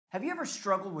Have you ever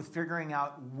struggled with figuring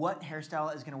out what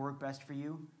hairstyle is going to work best for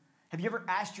you? Have you ever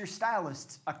asked your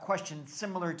stylist a question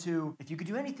similar to, if you could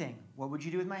do anything, what would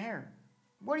you do with my hair?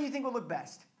 What do you think would look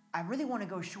best? I really want to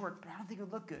go short, but I don't think it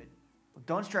would look good. Well,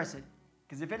 don't stress it,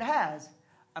 because if it has,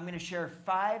 I'm going to share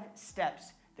 5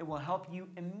 steps that will help you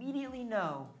immediately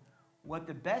know what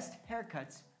the best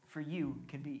haircuts for you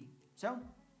can be. So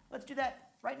let's do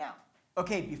that right now.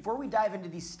 Okay, before we dive into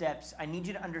these steps, I need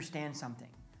you to understand something.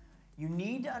 You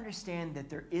need to understand that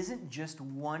there isn't just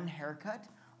one haircut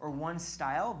or one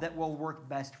style that will work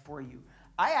best for you.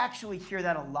 I actually hear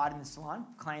that a lot in the salon.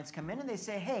 Clients come in and they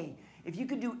say, hey, if you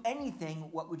could do anything,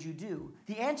 what would you do?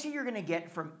 The answer you're gonna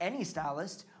get from any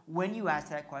stylist when you ask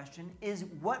that question is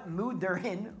what mood they're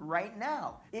in right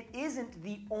now. It isn't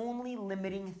the only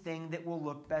limiting thing that will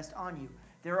look best on you.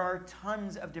 There are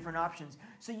tons of different options.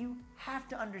 So you have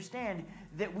to understand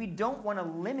that we don't want to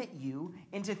limit you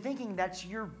into thinking that's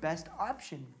your best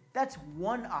option. That's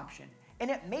one option,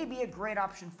 and it may be a great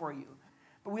option for you.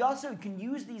 But we also can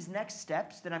use these next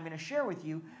steps that I'm going to share with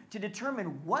you to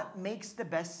determine what makes the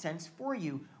best sense for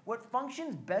you. What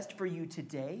functions best for you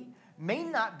today may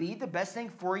not be the best thing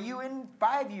for you in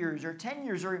 5 years or 10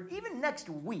 years or even next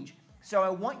week. So I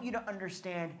want you to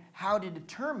understand how to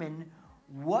determine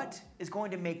what is going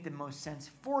to make the most sense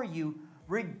for you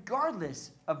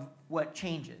regardless of what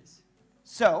changes.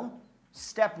 So,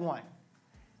 step 1.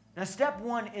 Now, step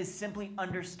 1 is simply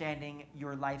understanding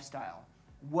your lifestyle.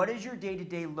 What does your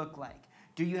day-to-day look like?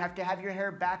 Do you have to have your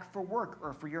hair back for work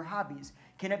or for your hobbies?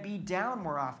 Can it be down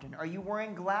more often? Are you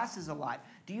wearing glasses a lot?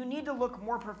 Do you need to look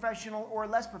more professional or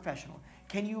less professional?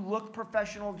 Can you look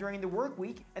professional during the work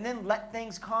week and then let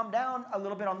things calm down a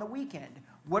little bit on the weekend?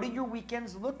 What do your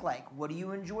weekends look like? What do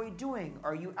you enjoy doing?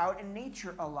 Are you out in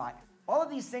nature a lot? All of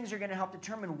these things are going to help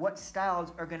determine what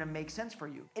styles are going to make sense for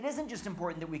you. It isn't just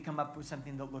important that we come up with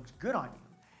something that looks good on you.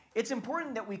 It's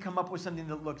important that we come up with something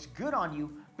that looks good on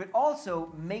you, but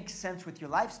also makes sense with your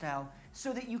lifestyle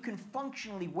so that you can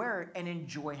functionally wear it and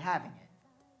enjoy having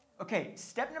it. Okay,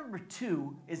 step number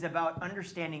 2 is about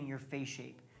understanding your face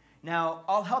shape. Now,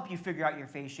 I'll help you figure out your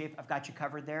face shape. I've got you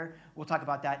covered there. We'll talk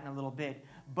about that in a little bit.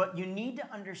 But you need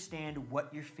to understand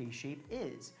what your face shape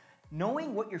is.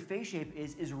 Knowing what your face shape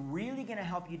is really going to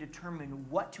help you determine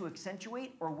what to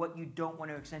accentuate or what you don't want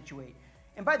to accentuate.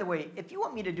 And by the way, if you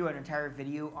want me to do an entire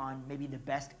video on maybe the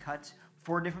best cuts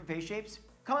for different face shapes,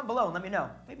 comment below and let me know.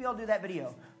 Maybe I'll do that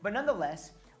video. But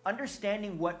nonetheless,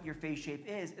 understanding what your face shape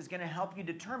is going to help you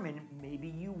determine maybe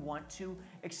you want to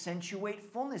accentuate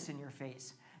fullness in your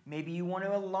face. Maybe you want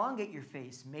to elongate your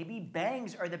face. Maybe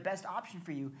bangs are the best option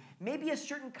for you. Maybe a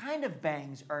certain kind of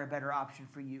bangs are a better option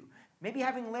for you. Maybe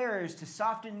having layers to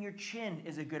soften your chin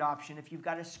is a good option if you've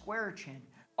got a square chin.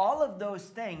 All of those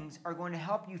things are going to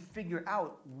help you figure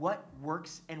out what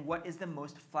works and what is the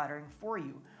most flattering for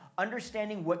you.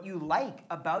 Understanding what you like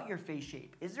about your face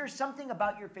shape. Is there something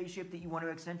about your face shape that you want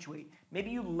to accentuate? Maybe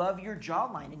you love your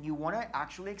jawline and you want to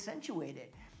actually accentuate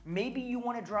it. Maybe you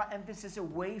want to draw emphasis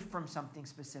away from something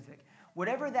specific.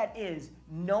 Whatever that is,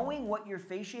 knowing what your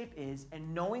face shape is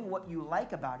and knowing what you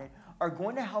like about it are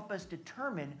going to help us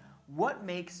determine what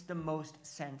makes the most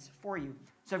sense for you.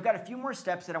 So I've got a few more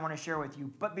steps that I want to share with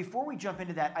you, but before we jump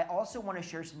into that, I also want to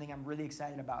share something I'm really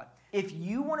excited about. If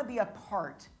you want to be a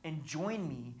part and join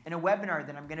me in a webinar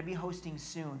that I'm going to be hosting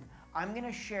soon, I'm going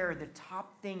to share the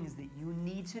top things that you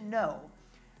need to know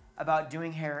about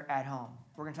doing hair at home.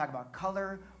 We're going to talk about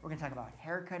color, we're going to talk about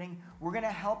hair cutting, we're going to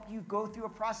help you go through a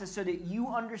process so that you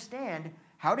understand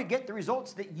how to get the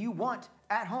results that you want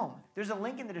at home. There's a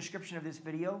link in the description of this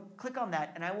video. Click on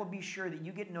that and I will be sure that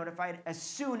you get notified as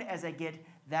soon as I get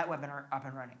that webinar up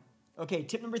and running. Okay,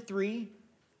 tip number 3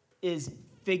 is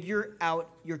figure out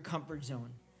your comfort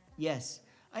zone. Yes,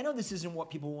 I know this isn't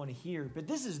what people want to hear, but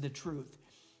this is the truth.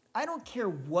 I don't care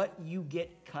what you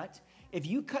get cut. If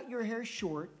you cut your hair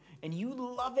short and you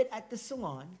love it at the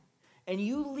salon and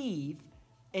you leave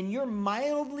and you're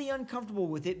mildly uncomfortable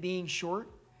with it being short,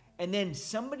 and then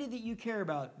somebody that you care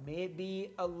about, may it be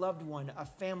a loved one, a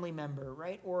family member,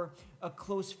 right, or a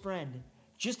close friend,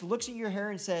 just looks at your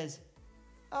hair and says,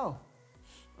 oh,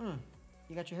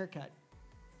 you got your hair cut.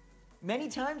 Many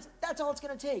times, that's all it's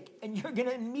going to take, and you're going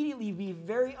to immediately be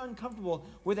very uncomfortable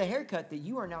with a haircut that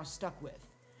you are now stuck with.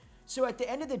 So at the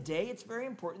end of the day, it's very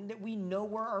important that we know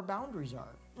where our boundaries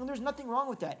are. And there's nothing wrong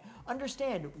with that.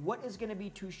 Understand what is going to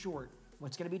be too short,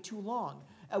 what's going to be too long.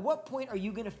 At what point are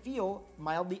you going to feel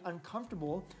mildly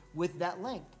uncomfortable with that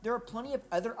length? There are plenty of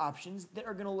other options that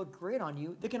are going to look great on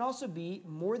you that can also be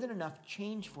more than enough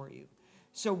change for you.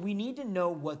 So we need to know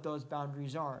what those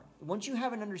boundaries are. Once you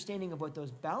have an understanding of what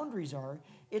those boundaries are,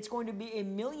 it's going to be a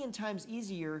million times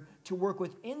easier to work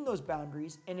within those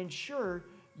boundaries and ensure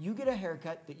you get a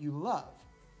haircut that you love.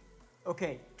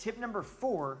 Okay, tip number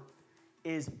 4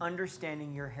 is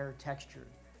understanding your hair texture.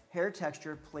 Hair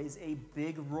texture plays a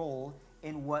big role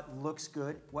in what looks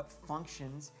good, what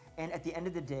functions, and at the end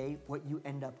of the day, what you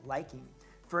end up liking.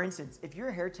 For instance, if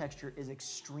your hair texture is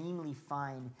extremely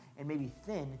fine and maybe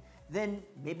thin, then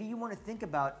maybe you want to think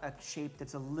about a shape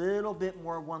that's a little bit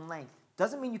more one length.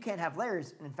 Doesn't mean you can't have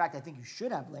layers, and in fact, I think you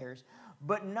should have layers,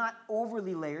 but not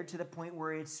overly layered to the point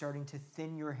where it's starting to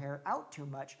thin your hair out too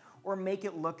much or make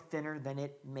it look thinner than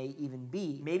it may even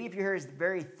be. Maybe if your hair is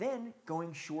very thin,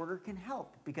 going shorter can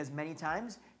help, because many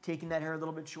times taking that hair a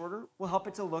little bit shorter will help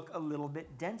it to look a little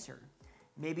bit denser.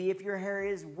 Maybe if your hair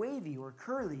is wavy or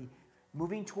curly,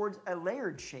 moving towards a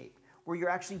layered shape where you're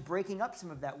actually breaking up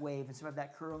some of that wave and some of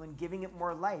that curl and giving it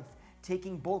more life,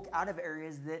 taking bulk out of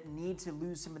areas that need to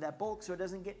lose some of that bulk so it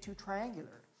doesn't get too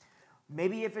triangular.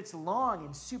 Maybe if it's long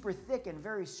and super thick and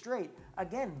very straight,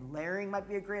 again, layering might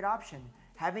be a great option.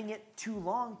 Having it too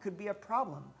long could be a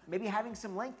problem. Maybe having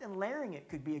some length and layering it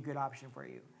could be a good option for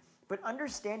you. But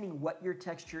understanding what your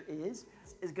texture is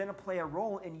going to play a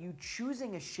role in you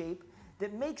choosing a shape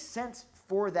that makes sense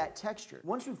for that texture.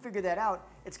 Once you figure that out,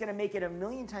 it's gonna make it a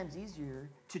million times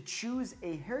easier to choose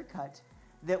a haircut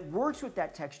that works with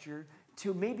that texture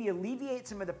to maybe alleviate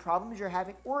some of the problems you're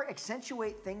having or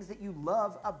accentuate things that you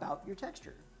love about your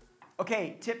texture.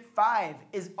 Okay, tip 5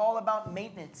 is all about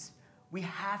maintenance. We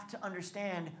have to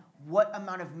understand what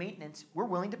amount of maintenance we're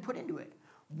willing to put into it.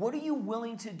 What are you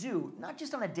willing to do? Not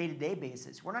just on a day-to-day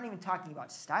basis. We're not even talking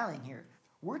about styling here.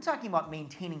 We're talking about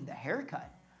maintaining the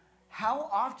haircut. How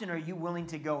often are you willing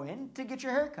to go in to get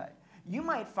your hair cut? You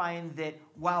might find that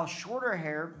while shorter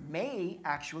hair may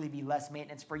actually be less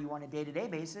maintenance for you on a day-to-day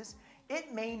basis,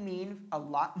 it may mean a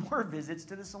lot more visits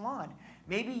to the salon.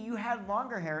 Maybe you had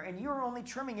longer hair and you were only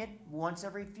trimming it once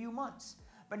every few months.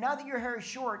 But now that your hair is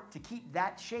short, to keep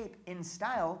that shape in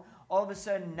style, all of a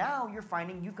sudden now you're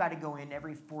finding you've got to go in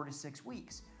every 4 to 6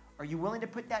 weeks. Are you willing to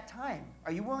put that time?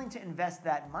 Are you willing to invest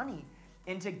that money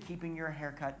into keeping your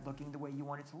haircut looking the way you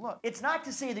want it to look? It's not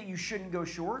to say that you shouldn't go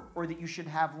short or that you should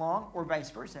have long or vice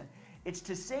versa. It's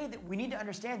to say that we need to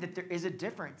understand that there is a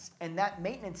difference and that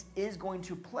maintenance is going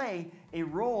to play a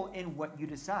role in what you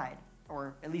decide,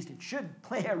 or at least it should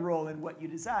play a role in what you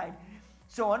decide.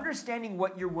 So understanding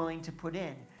what you're willing to put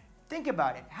in. Think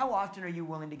about it. How often are you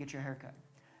willing to get your haircut?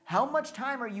 How much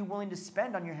time are you willing to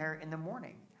spend on your hair in the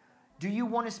morning? Do you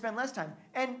want to spend less time?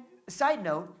 And side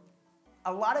note,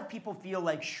 a lot of people feel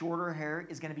like shorter hair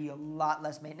is going to be a lot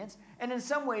less maintenance, and in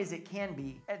some ways it can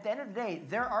be. At the end of the day,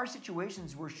 there are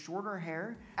situations where shorter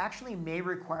hair actually may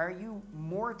require you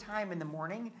more time in the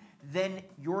morning than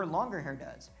your longer hair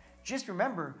does. Just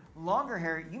remember, longer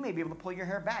hair, you may be able to pull your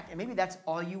hair back, and maybe that's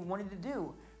all you wanted to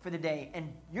do for the day,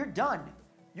 and you're done.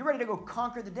 You're ready to go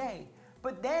conquer the day.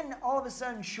 But then all of a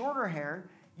sudden, shorter hair,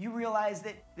 you realize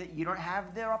that you don't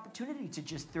have the opportunity to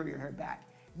just throw your hair back.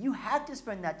 You have to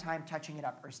spend that time touching it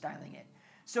up or styling it.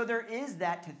 So there is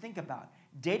that to think about.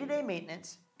 Day-to-day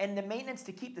maintenance and the maintenance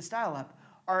to keep the style up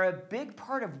are a big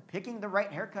part of picking the right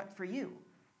haircut for you.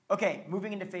 Okay,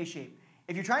 moving into face shape.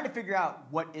 If you're trying to figure out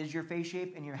what is your face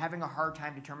shape and you're having a hard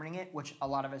time determining it, which a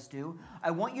lot of us do, I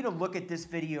want you to look at this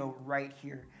video right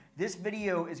here. This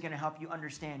video is going to help you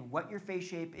understand what your face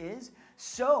shape is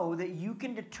so that you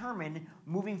can determine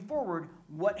moving forward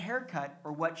what haircut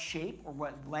or what shape or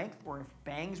what length or if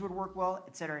bangs would work well,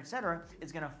 etc.,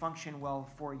 is going to function well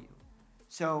for you.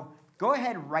 So go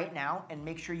ahead right now and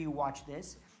make sure you watch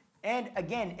this. And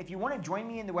again, if you want to join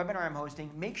me in the webinar I'm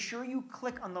hosting, make sure you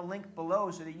click on the link below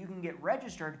so that you can get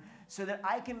registered so that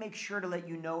I can make sure to let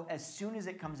you know as soon as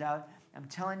it comes out. I'm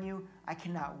telling you, I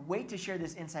cannot wait to share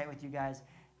this insight with you guys.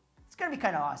 It's going to be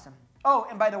kind of awesome. Oh,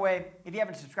 and by the way, if you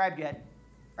haven't subscribed yet,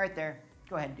 right there,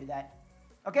 go ahead and do that.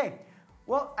 Okay,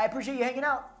 well, I appreciate you hanging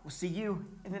out. We'll see you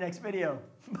in the next video.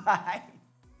 Bye.